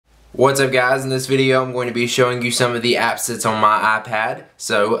What's up guys, in this video I'm going to be showing you some of the apps that's on my iPad,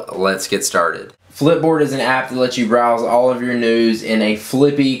 so let's get started. Flipboard is an app that lets you browse all of your news in a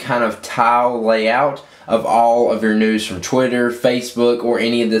flippy kind of tile layout of all of your news from Twitter, Facebook, or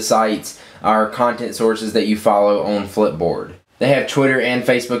any of the sites or content sources that you follow on Flipboard. They have Twitter and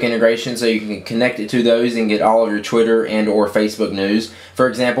Facebook integration, so you can connect it to those and get all of your Twitter and or Facebook news. For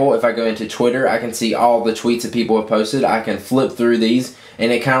example, if I go into Twitter, I can see all the tweets that people have posted. I can flip through these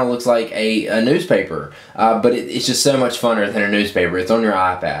and it kind of looks like a newspaper, but it's just so much funner than a newspaper. It's on your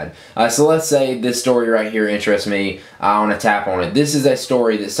iPad. So let's say this story right here interests me. I want to tap on it. This is a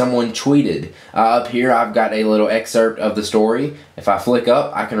story that someone tweeted. Up here I've got a little excerpt of the story. If I flick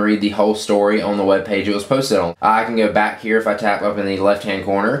up, I can read the whole story on the web page it was posted on. I can go back here if I tap up in the left hand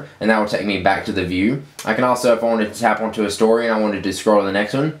corner, and that will take me back to the view. I can also, if I wanted to tap onto a story and I wanted to scroll to the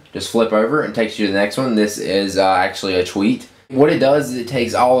next one, just flip over and it takes you to the next one. This is actually a tweet. What it does is it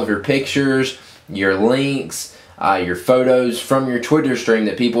takes all of your pictures, your links, your photos from your Twitter stream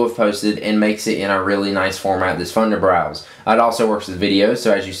that people have posted and makes it in a really nice format that's fun to browse. It also works with videos,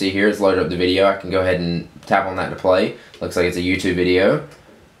 so as you see here, it's loaded up the video. I can go ahead and tap on that to play. Looks like it's a YouTube video.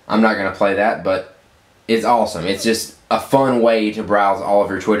 I'm not going to play that, but it's awesome. It's just a fun way to browse all of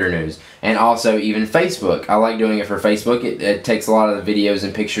your Twitter news. And also even Facebook. I like doing it for Facebook. It takes a lot of the videos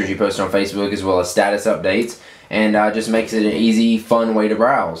and pictures you post on Facebook as well as status updates, and just makes it an easy, fun way to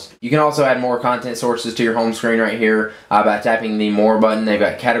browse. You can also add more content sources to your home screen right here by tapping the More button. They've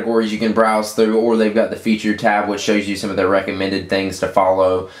got categories you can browse through, or they've got the Featured tab, which shows you some of their recommended things to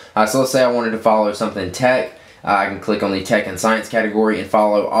follow. So let's say I wanted to follow something tech. I can click on the tech and science category and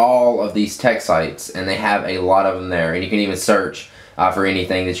follow all of these tech sites, and they have a lot of them there, and you can even search for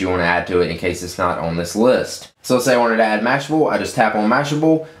anything that you want to add to it in case it's not on this list. So let's say I wanted to add Mashable. I just tap on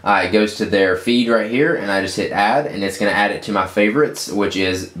Mashable, it goes to their feed right here, and I just hit add, and it's going to add it to my favorites, which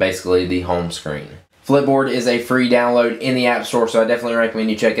is basically the home screen. Flipboard is a free download in the App Store, so I definitely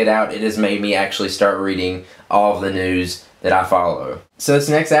recommend you check it out. It has made me actually start reading all of the news that I follow. So this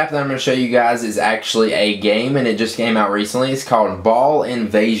next app that I'm going to show you guys is actually a game, and it just came out recently. It's called Ball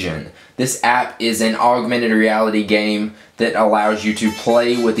Invasion. This app is an augmented reality game that allows you to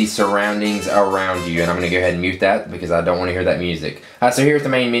play with the surroundings around you. And I'm going to go ahead and mute that because I don't want to hear that music. So here at the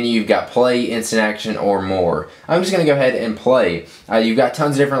main menu, you've got play, instant action, or more. I'm just going to go ahead and play. You've got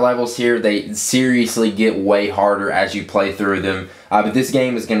tons of different levels here. They seriously get way harder as you play through them. But this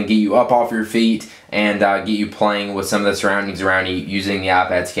game is going to get you up off your feet and get you playing with some of the surroundings around you using the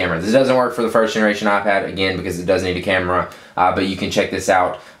iPad's camera. This doesn't work for the first generation iPad, again, because it does need a camera, but you can check this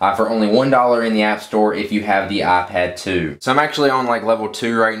out for only $1 in the App Store if you have the iPad 2. So I'm actually on like level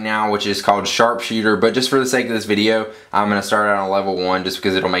 2 right now, which is called Sharpshooter, but just for the sake of this video, I'm going to start out on level 1 just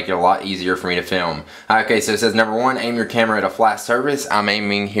because it'll make it a lot easier for me to film. Okay, so it says number 1, aim your camera at a flat surface. I'm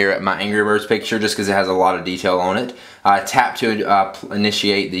aiming here at my Angry Birds picture just because it has a lot of detail on it. Tap to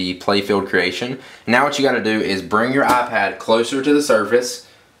initiate the playfield creation. Now what you got to do is bring your iPad closer to the surface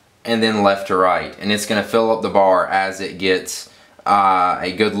and then left to right, and it's going to fill up the bar as it gets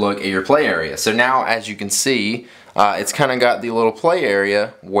a good look at your play area. So now as you can see, it's kind of got the little play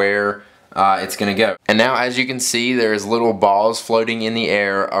area where it's going to go. And now as you can see, there's little balls floating in the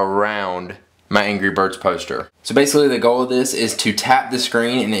air around my Angry Birds poster. So basically the goal of this is to tap the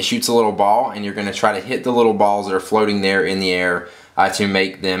screen and it shoots a little ball, and you're going to try to hit the little balls that are floating there in the air to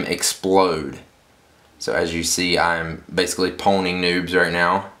make them explode. So as you see, I'm basically pwning noobs right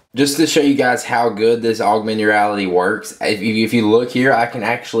now. Just to show you guys how good this augmented reality works, if you look here, I can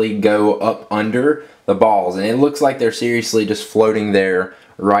actually go up under the balls, and it looks like they're seriously just floating there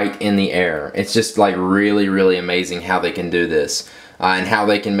right in the air. It's just like really, really amazing how they can do this. And how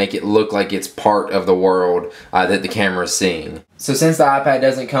they can make it look like it's part of the world that the camera is seeing. So since the iPad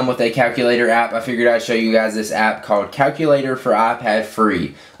doesn't come with a calculator app, I figured I'd show you guys this app called Calculator for iPad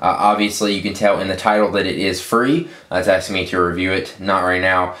Free. Obviously you can tell in the title that it is free. It's asking me to review it, not right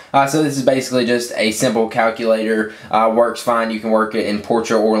now. So this is basically just a simple calculator. Works fine. You can work it in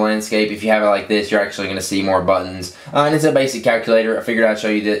portrait or landscape. If you have it like this, you're actually going to see more buttons. And it's a basic calculator. I figured I'd show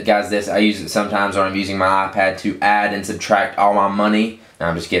you guys this. I use it sometimes when I'm using my iPad to add and subtract all my money. No,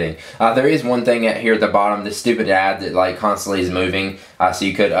 I'm just kidding. There is one thing here at the bottom, this stupid ad that like constantly is moving, so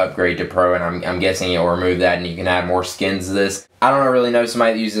you could upgrade to Pro, and I'm guessing it will remove that and you can add more skins to this. I don't really know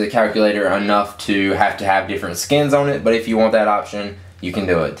somebody that uses a calculator enough to have different skins on it, but if you want that option, you can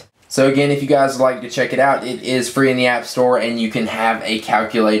do it. So again, if you guys would like to check it out, it is free in the App Store, and you can have a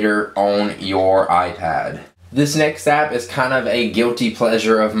calculator on your iPad. This next app is kind of a guilty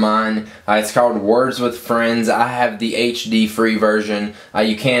pleasure of mine. It's called Words with Friends. I have the HD free version.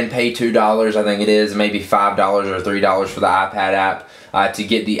 You can pay $2, I think it is, maybe $5 or $3 for the iPad app. to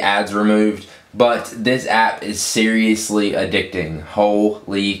get the ads removed. But this app is seriously addicting.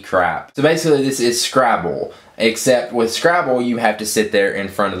 Holy crap. So basically this is Scrabble. Except with Scrabble, you have to sit there in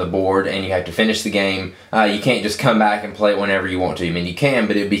front of the board and you have to finish the game. You can't just come back and play it whenever you want to. I mean, you can,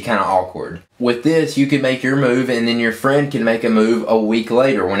 but it would be kind of awkward. With this, you can make your move and then your friend can make a move a week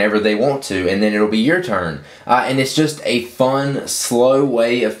later whenever they want to, and then it'll be your turn. And it's just a fun, slow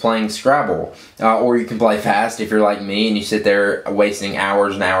way of playing Scrabble. Or you can play fast if you're like me and you sit there wasting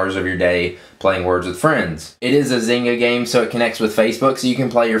hours and hours of your day playing Words with Friends. It is a Zynga game, so it connects with Facebook, so you can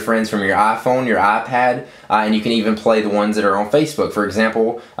play your friends from your iPhone, your iPad, and you can even play the ones that are on Facebook. For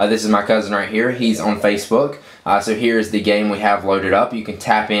example, this is my cousin right here. He's on Facebook. So here's the game we have loaded up. You can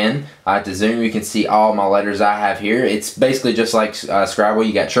tap in to Zoom. You can see all my letters I have here. It's basically just like Scrabble.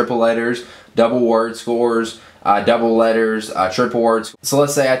 You got triple letters, double word scores, double letters, triple words. So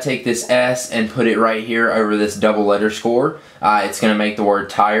let's say I take this S and put it right here over this double letter score. It's going to make the word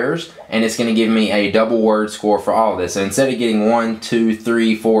tires, and it's going to give me a double word score for all of this. So instead of getting 1, 2,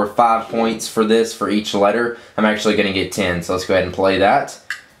 3, 4, 5 points for this for each letter, I'm actually going to get 10. So let's go ahead and play that.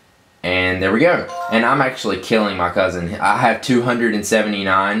 And there we go. And I'm actually killing my cousin. I have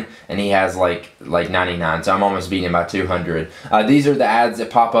 279 and he has like 99, so I'm almost beating him by 200. These are the ads that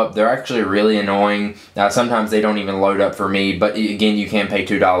pop up. They're actually really annoying. Sometimes they don't even load up for me, but again, you can pay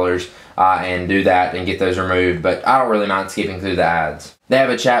 $2 and do that and get those removed, but I don't really mind skipping through the ads. They have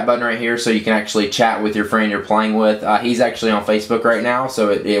a chat button right here, so you can actually chat with your friend you're playing with. He's actually on Facebook right now,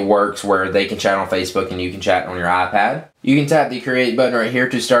 so it works where they can chat on Facebook and you can chat on your iPad. You can tap the create button right here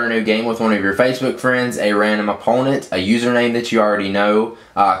to start a new game with one of your Facebook friends, a random opponent, a username that you already know,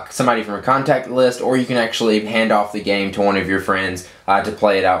 somebody from a contact list, or you can actually hand off the game to one of your friends to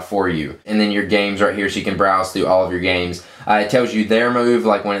play it out for you. And then your games right here, so you can browse through all of your games. It tells you their move,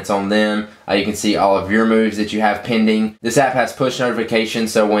 like when it's on them. You can see all of your moves that you have pending. This app has push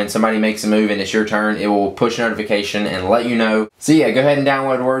notifications, so when somebody makes a move and it's your turn, it will push notification and let you know. So yeah, go ahead and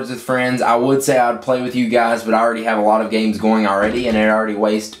download Words with Friends. I would say I'd play with you guys, but I already have a lot of games going already, and it already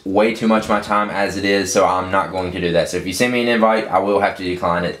wastes way too much of my time as it is, so I'm not going to do that. So if you send me an invite, I will have to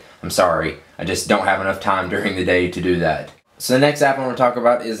decline it. I'm sorry. I just don't have enough time during the day to do that. So the next app I want to talk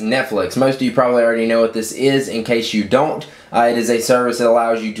about is Netflix. Most of you probably already know what this is. In case you don't, it is a service that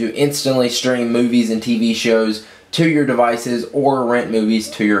allows you to instantly stream movies and TV shows to your devices or rent movies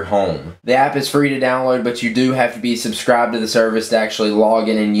to your home. The app is free to download, but you do have to be subscribed to the service to actually log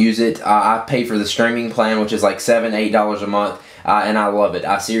in and use it. I pay for the streaming plan, which is like $7, $8 a month, and I love it.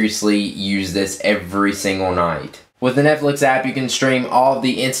 I seriously use this every single night. With the Netflix app, you can stream all of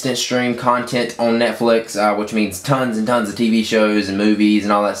the instant stream content on Netflix, which means tons and tons of TV shows and movies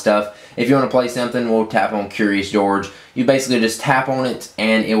and all that stuff. If you want to play something, we'll tap on Curious George. You basically just tap on it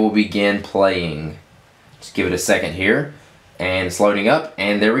and it will begin playing. Just give it a second here, and it's loading up,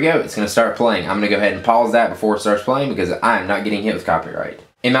 and there we go. It's going to start playing. I'm going to go ahead and pause that before it starts playing because I am not getting hit with copyright.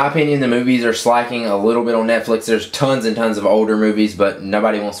 In my opinion, the movies are slacking a little bit on Netflix. There's tons and tons of older movies, but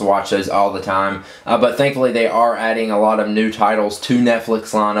nobody wants to watch those all the time. But thankfully, they are adding a lot of new titles to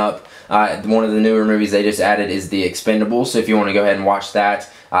Netflix lineup. One of the newer movies they just added is The Expendables, so if you want to go ahead and watch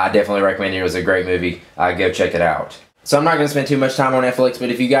that, I definitely recommend it. It was a great movie. Go check it out. So I'm not going to spend too much time on Netflix, but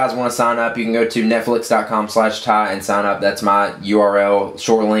if you guys want to sign up, you can go to netflix.com/Ty and sign up. That's my URL,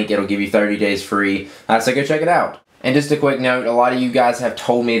 short link. It'll give you 30 days free. So go check it out. And just a quick note, a lot of you guys have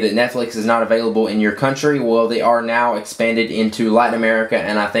told me that Netflix is not available in your country. Well, they are now expanded into Latin America,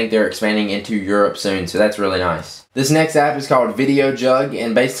 and I think they're expanding into Europe soon, so that's really nice. This next app is called Video Jug,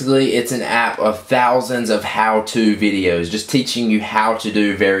 and basically it's an app of thousands of how-to videos, just teaching you how to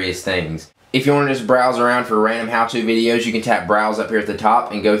do various things. If you want to just browse around for random how-to videos, you can tap browse up here at the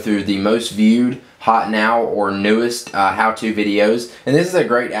top and go through the most viewed, hot now, or newest how-to videos. And this is a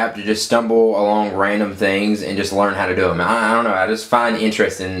great app to just stumble along random things and just learn how to do them. I don't know, I just find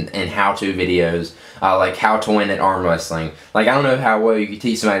interest in how-to videos, like how to win at arm wrestling. Like, I don't know how well you could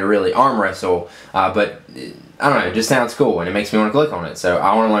teach somebody to really arm wrestle, but I don't know, it just sounds cool and it makes me want to click on it. So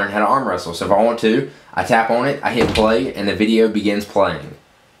I want to learn how to arm wrestle. So if I want to, I tap on it, I hit play, and the video begins playing.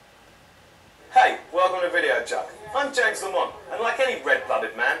 Hey, welcome to Video Jug. I'm James Lamont, and like any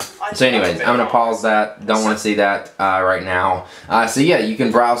red-blooded man, So anyways, I'm going to pause that. Don't want to see that right now. So yeah, you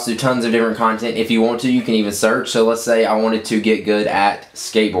can browse through tons of different content. If you want to, you can even search. So let's say I wanted to get good at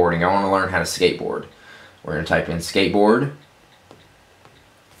skateboarding. I want to learn how to skateboard. We're going to type in skateboard.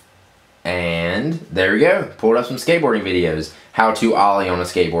 And there we go. Pulled up some skateboarding videos. How to ollie on a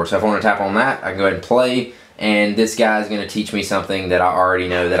skateboard. So if I want to tap on that, I can go ahead and play. And this guy is going to teach me something that I already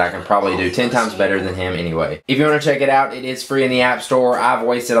know that I can probably do 10 times better than him anyway. If you want to check it out, it is free in the App Store. I've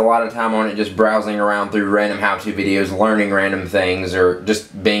wasted a lot of time on it just browsing around through random how-to videos, learning random things, or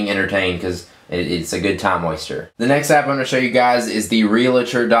just being entertained because it's a good time waster. The next app I'm going to show you guys is the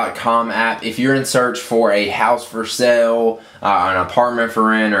Realtor.com app. If you're in search for a house for sale, an apartment for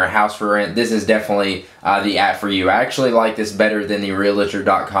rent, or a house for rent, this is definitely the app for you. I actually like this better than the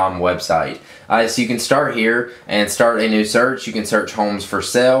Realtor.com website. So you can start here and start a new search. You can search homes for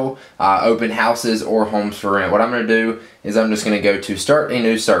sale, open houses, or homes for rent. What I'm going to do is I'm just going to go to start a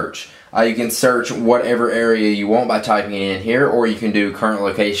new search. You can search whatever area you want by typing it in here, or you can do current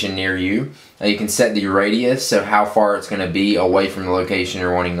location near you. You can set the radius, so how far it's going to be away from the location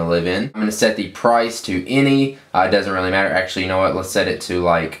you're wanting to live in. I'm going to set the price to any. It doesn't really matter. Actually, you know what? Let's set it to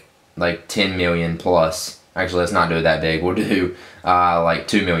like 10 million plus. Actually, let's not do it that big. We'll do like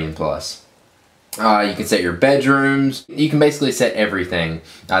 2 million plus. You can set your bedrooms. You can basically set everything.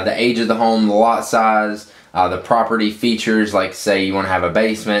 The age of the home, the lot size, the property features, like say you want to have a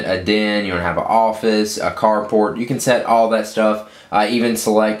basement, a den, you want to have an office, a carport. You can set all that stuff. Even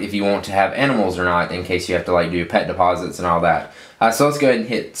select if you want to have animals or not, in case you have to like do pet deposits and all that. So let's go ahead and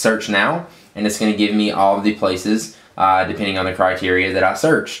hit search now, and it's going to give me all of the places depending on the criteria that I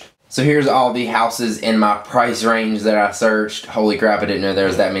searched. So here's all the houses in my price range that I searched. Holy crap, I didn't know there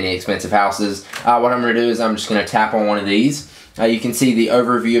was that many expensive houses. What I'm going to do is I'm just going to tap on one of these. You can see the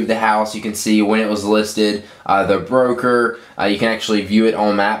overview of the house. You can see when it was listed, the broker. You can actually view it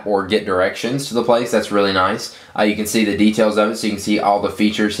on map or get directions to the place. That's really nice. You can see the details of it, so you can see all the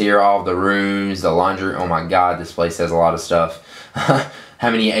features here, all of the rooms, the laundry. Oh my god, this place has a lot of stuff. How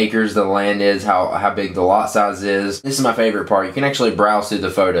many acres the land is, how big the lot size is. This is my favorite part. You can actually browse through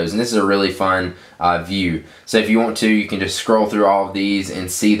the photos, and this is a really fun view. So if you want to, you can just scroll through all of these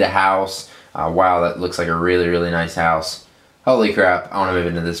and see the house. Wow, that looks like a really, really nice house. Holy crap, I want to move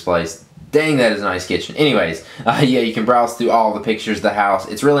into this place. Dang, that is a nice kitchen. Anyways, yeah, you can browse through all the pictures of the house.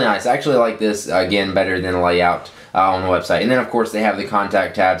 It's really nice. I actually like this, again, better than the layout on the website. And then, of course, they have the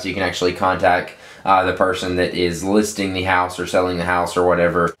contact tab, so you can actually contact the person that is listing the house or selling the house or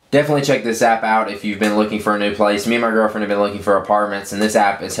whatever. Definitely check this app out if you've been looking for a new place. Me and my girlfriend have been looking for apartments, and this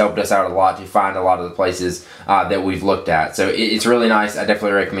app has helped us out a lot to find a lot of the places that we've looked at. So it's really nice. I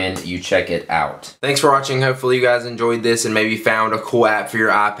definitely recommend you check it out. Thanks for watching. Hopefully you guys enjoyed this and maybe found a cool app for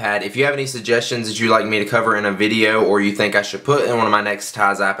your iPad. If you have any suggestions that you'd like me to cover in a video, or you think I should put in one of my next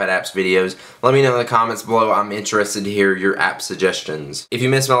Ty's iPad apps videos, let me know in the comments below. I'm interested to hear your app suggestions. If you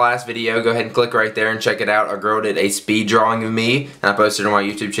missed my last video, go ahead and click right there and check it out. A girl did a speed drawing of me, and I posted it on my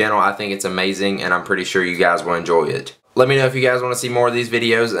YouTube channel. I think it's amazing, and I'm pretty sure you guys will enjoy it. Let me know if you guys want to see more of these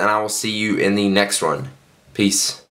videos, and I will see you in the next one. Peace.